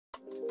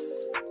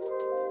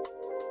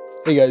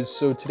Hey guys,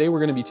 so today we're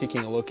going to be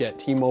taking a look at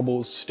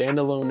T-Mobile's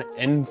standalone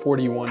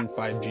N41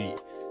 5G.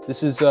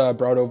 This is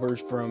brought over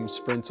from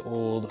Sprint's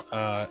old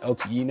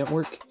LTE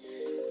network,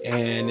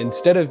 and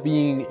instead of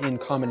being in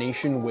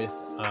combination with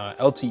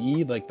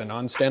LTE, like the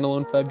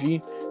non-standalone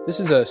 5G,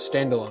 this is a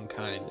standalone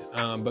kind,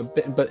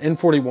 but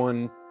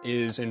N41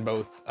 is in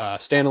both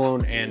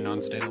standalone and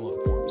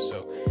non-standalone forms,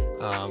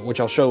 so which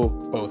I'll show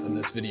both in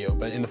this video.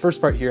 But in the first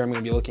part here, I'm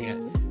going to be looking at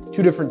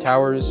two different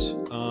towers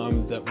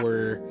that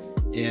were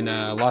in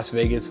Las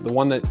Vegas. The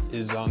one that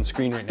is on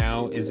screen right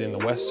now is in the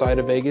west side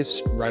of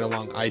Vegas, right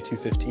along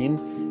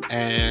I-215.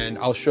 And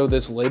I'll show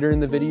this later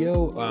in the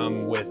video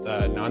with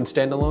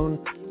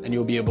non-standalone, and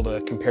you'll be able to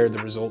compare the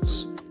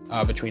results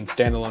between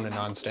standalone and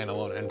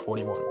non-standalone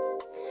N41.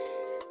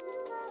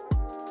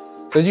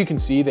 So as you can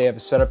see, they have a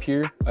setup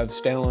here of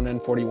standalone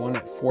N41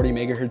 at 40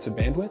 megahertz of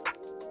bandwidth.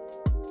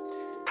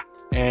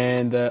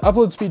 And the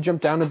upload speed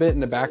jumped down a bit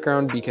in the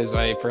background because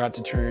I forgot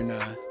to turn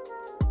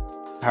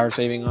power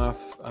saving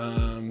off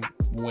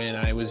when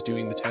I was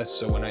doing the test.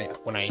 So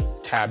when I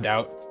tabbed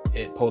out,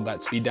 it pulled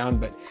that speed down,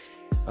 but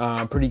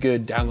pretty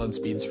good download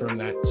speeds from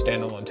that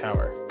standalone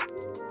tower.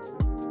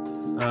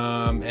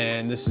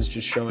 And this is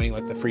just showing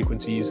like the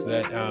frequencies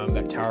that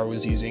that tower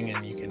was using,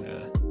 and you can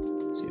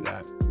see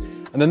that.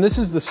 And then this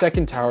is the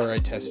second tower I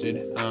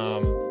tested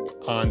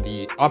on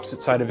the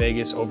opposite side of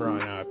Vegas, over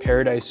on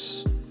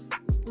Paradise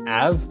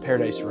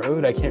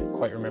Road. I can't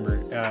quite remember.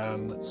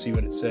 Let's see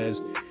what it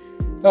says.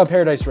 Oh,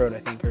 Paradise Road, I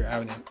think, or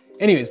Avenue.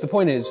 Anyways, the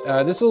point is,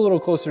 this is a little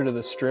closer to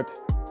the Strip,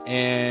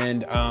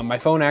 and my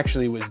phone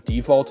actually was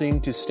defaulting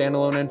to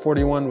standalone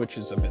N41, which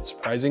is a bit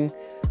surprising.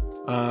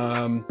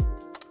 And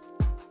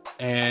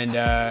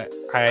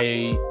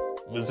I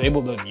was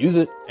able to use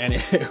it, and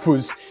it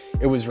was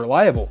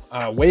reliable,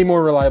 way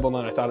more reliable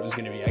than I thought it was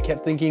going to be. I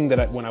kept thinking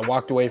that when I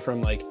walked away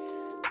from, like,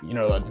 you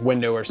know, a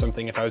window or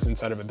something, if I was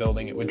inside of a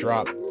building, it would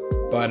drop.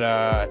 But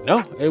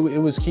no, it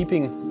was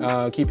keeping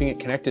it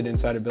connected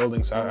inside a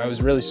building, so I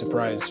was really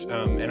surprised.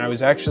 And I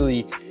was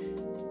actually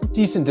a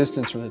decent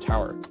distance from the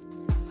tower.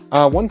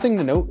 One thing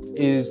to note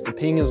is the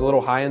ping is a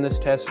little high in this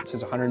test. It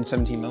says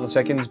 117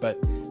 milliseconds, but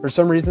for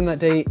some reason that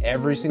day,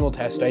 every single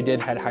test I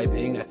did had high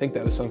ping. I think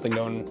that was something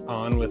going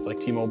on with like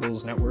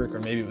T-Mobile's network,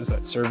 or maybe it was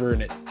that server,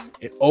 and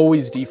it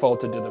always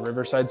defaulted to the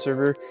Riverside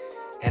server.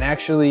 And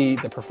actually,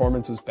 the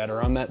performance was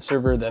better on that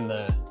server than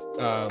the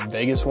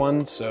Vegas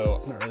one,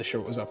 so I'm not really sure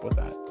what was up with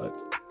that, but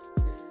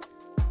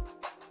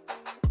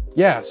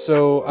yeah.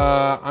 So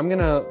I'm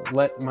gonna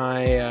let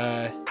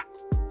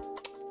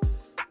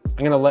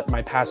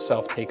my past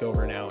self take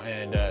over now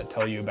and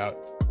tell you about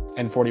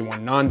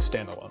N41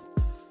 non-standalone.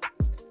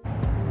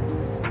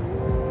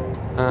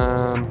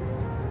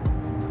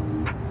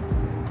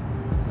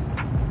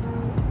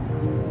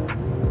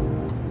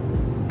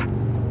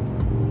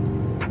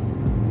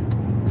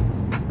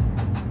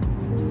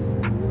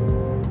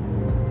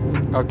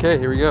 Okay,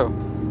 here we go.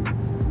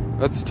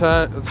 Let's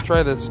try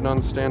this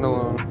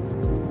non-standalone.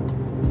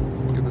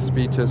 Give the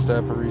speed test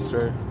app a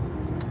restart.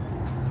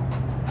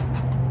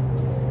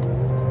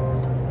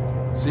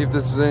 See if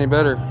this is any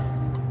better.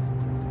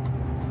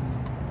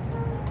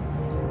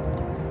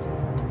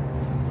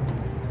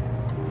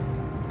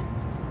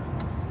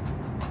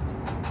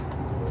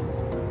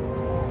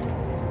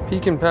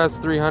 Peaking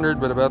past 300,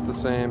 but about the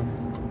same.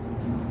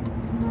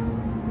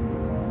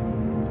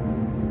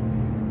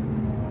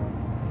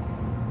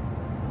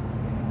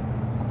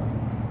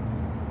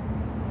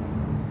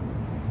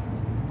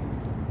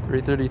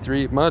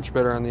 .333, much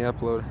better on the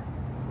upload.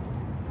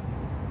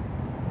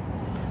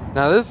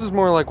 Now this is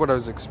more like what I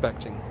was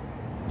expecting.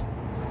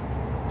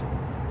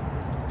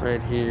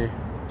 Right here.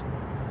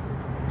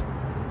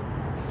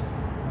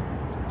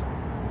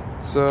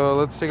 So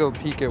let's take a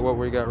peek at what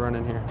we got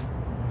running here.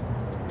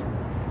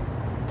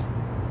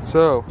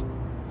 So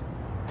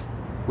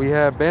we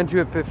have band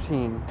 2 at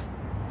 15,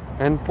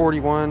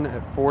 N41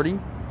 at 40,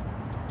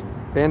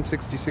 band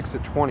 66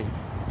 at 20. And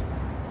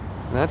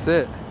that's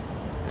it.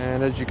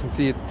 And as you can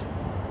see, it's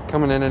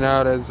coming in and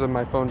out as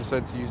my phone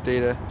decides to use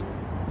data.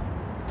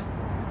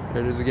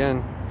 There it is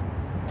again.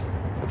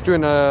 Let's do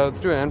an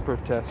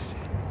NPerf test.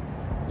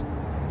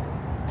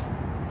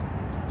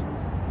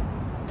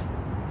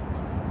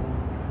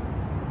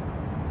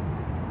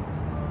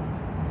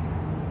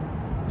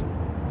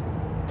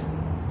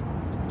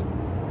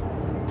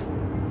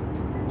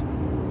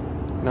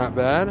 Not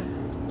bad.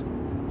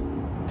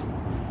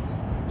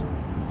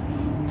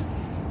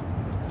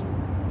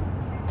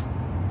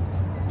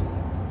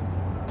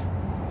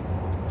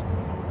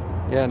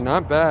 Yeah,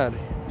 not bad.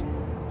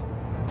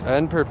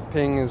 NPerf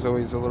ping is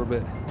always a little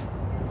bit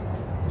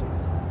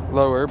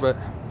lower, but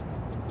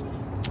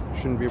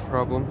shouldn't be a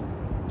problem.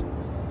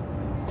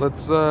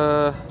 Let's take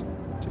a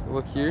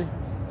look here.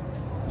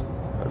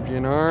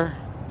 FGNR.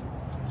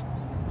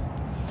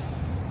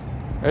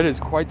 It is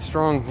quite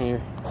strong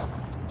here.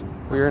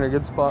 We're in a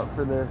good spot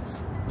for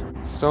this.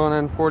 Still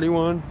on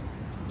N41.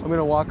 I'm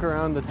gonna walk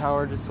around the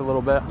tower just a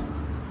little bit.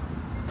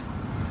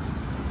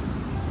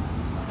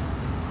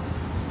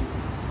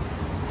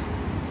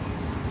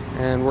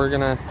 And we're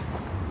gonna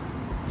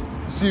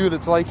see what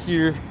it's like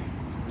here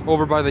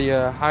over by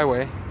the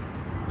highway.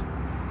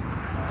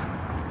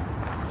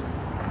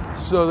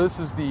 So this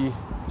is the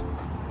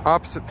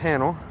opposite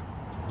panel.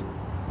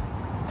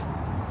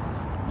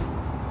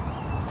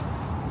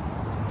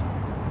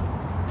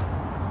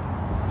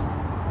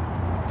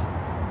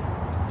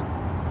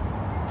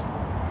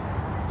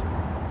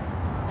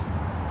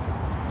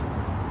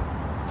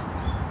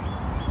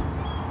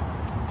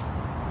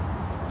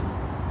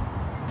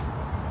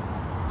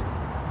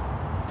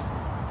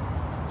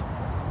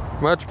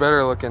 Much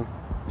better looking.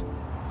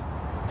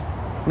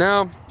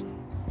 Now,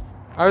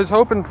 I was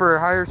hoping for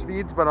higher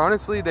speeds, but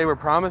honestly, they were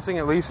promising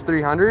at least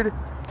 300,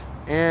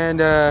 and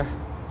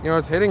you know,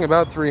 it's hitting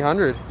about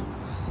 300.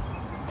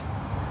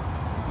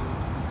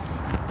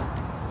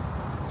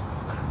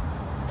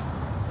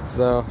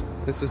 So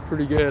this is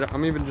pretty good.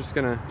 I'm even just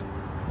gonna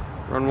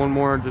run one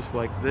more just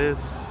like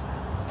this.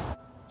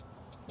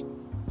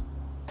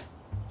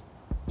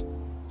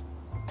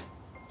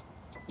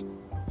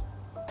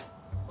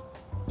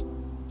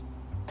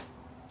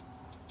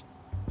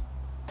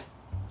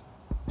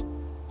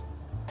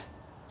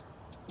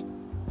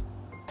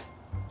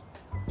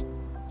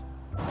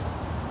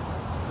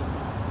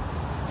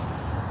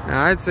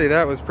 Now, I'd say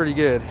that was pretty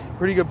good.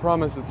 Pretty good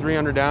promise of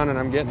 300 down, and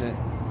I'm getting it.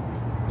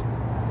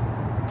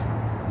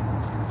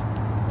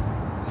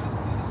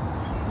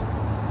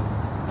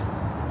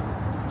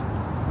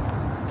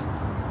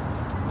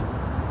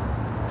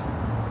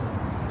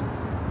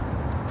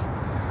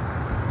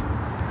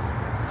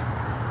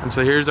 And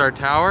so here's our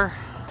tower,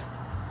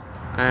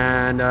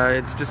 and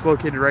it's just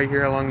located right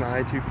here along the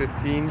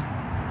I-215.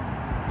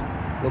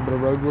 A little bit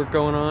of road work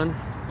going on,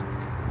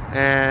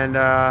 and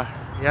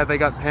yeah, they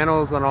got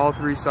panels on all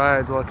three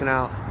sides looking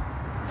out.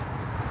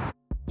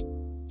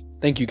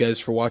 Thank you guys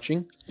for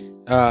watching.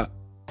 There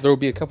will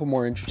be a couple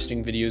more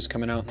interesting videos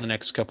coming out in the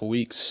next couple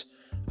weeks.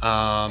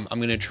 I'm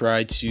going to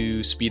try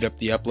to speed up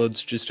the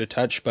uploads just a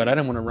touch, but I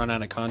don't want to run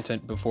out of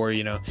content before,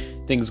 you know,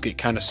 things get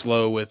kind of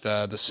slow with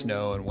the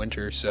snow and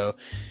winter. So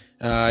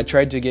I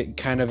tried to get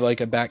kind of like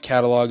a back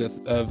catalog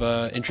of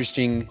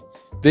interesting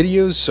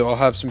videos, so I'll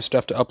have some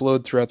stuff to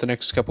upload throughout the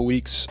next couple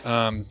weeks.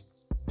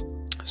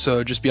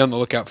 So just be on the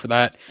lookout for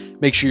that.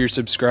 Make sure you're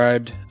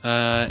subscribed,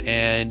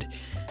 and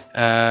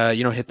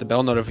you know, hit the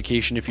bell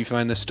notification if you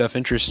find this stuff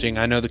interesting.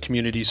 I know the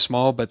community's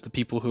small, but the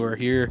people who are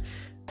here,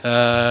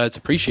 it's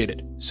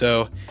appreciated.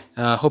 So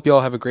hope you all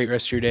have a great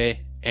rest of your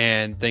day,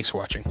 and thanks for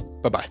watching.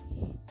 Bye-bye.